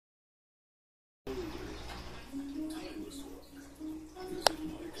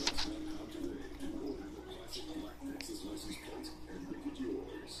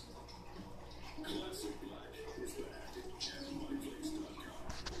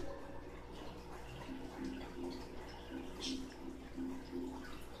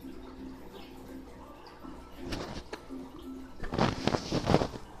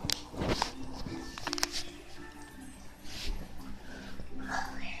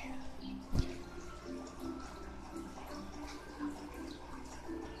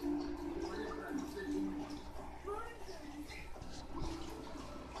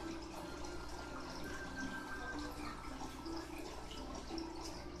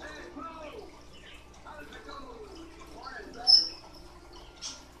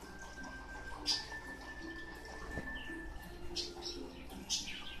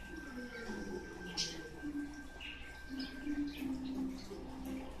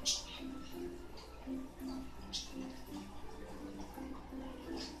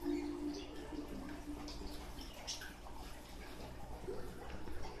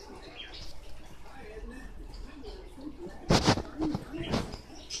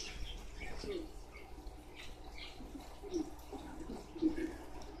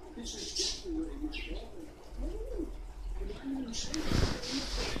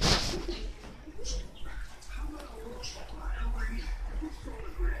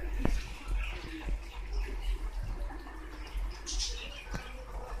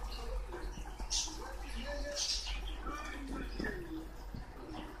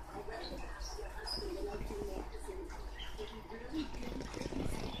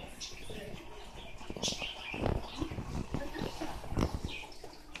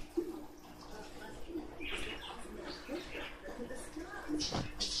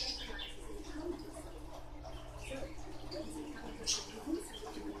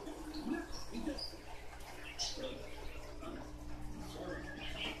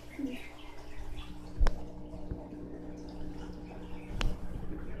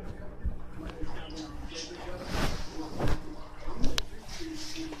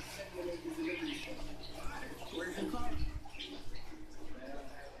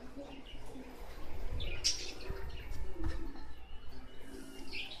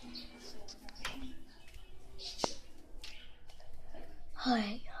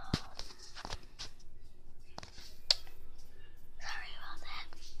Alright. Sorry about that.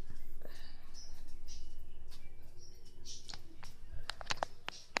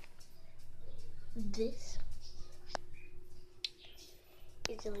 This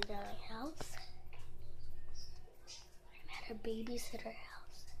is Elena house. I'm at her babysitter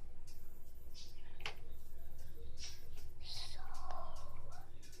house. So,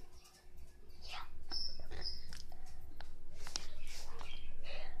 yeah.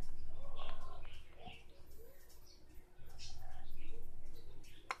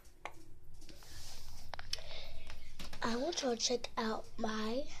 I want y'all to check out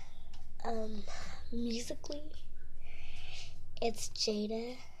my Musical.ly. It's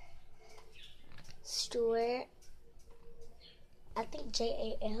Jada Stewart. I think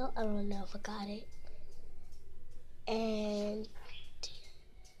Jal. I don't know if I got it. And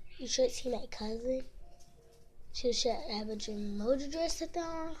you should see my cousin. She should have a Dream Emoji dress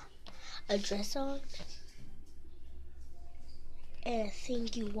on. A dress on. And a thing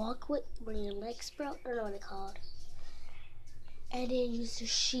you walk with when your legs broke. I don't know what it's called. And then you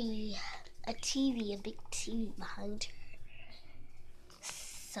see a TV, a big TV behind her.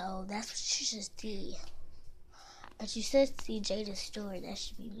 So that's what you should see. But you should see Jada Stewart, that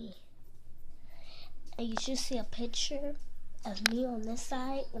should be me. And you should see a picture of me on this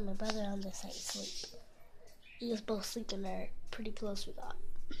side and my brother on this side asleep. We was both sleeping there, pretty close we got.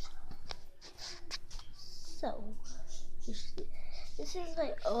 So, this is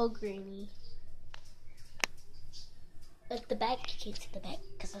my old granny. At the back, you can't see the back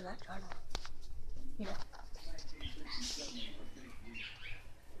because I'm not trying to, you know.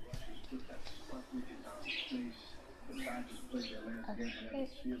 Okay.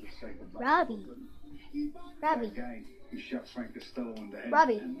 Robbie.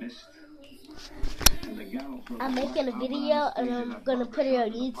 I'm making a video and I'm gonna put it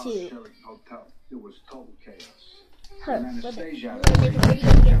on YouTube. Anastasia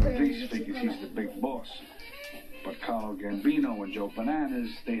figures he's the big boss. But Carlo Gambino and Joe Bananas,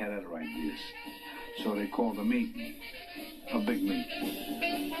 they had other ideas. So they called the meeting a big meeting.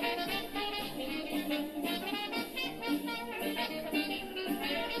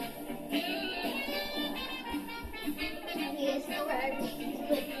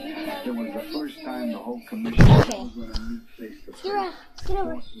 It was the first time the whole commission was going to meet face to face. Get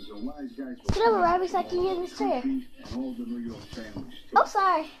over, Robbie, so I can get in this chair. Oh,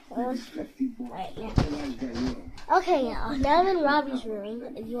 sorry. Right, yeah. Okay, now I'm in Robbie's room.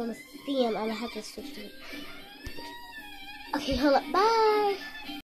 If you want to see him, I'm going to have to switch to it. Okay, hold up. Bye.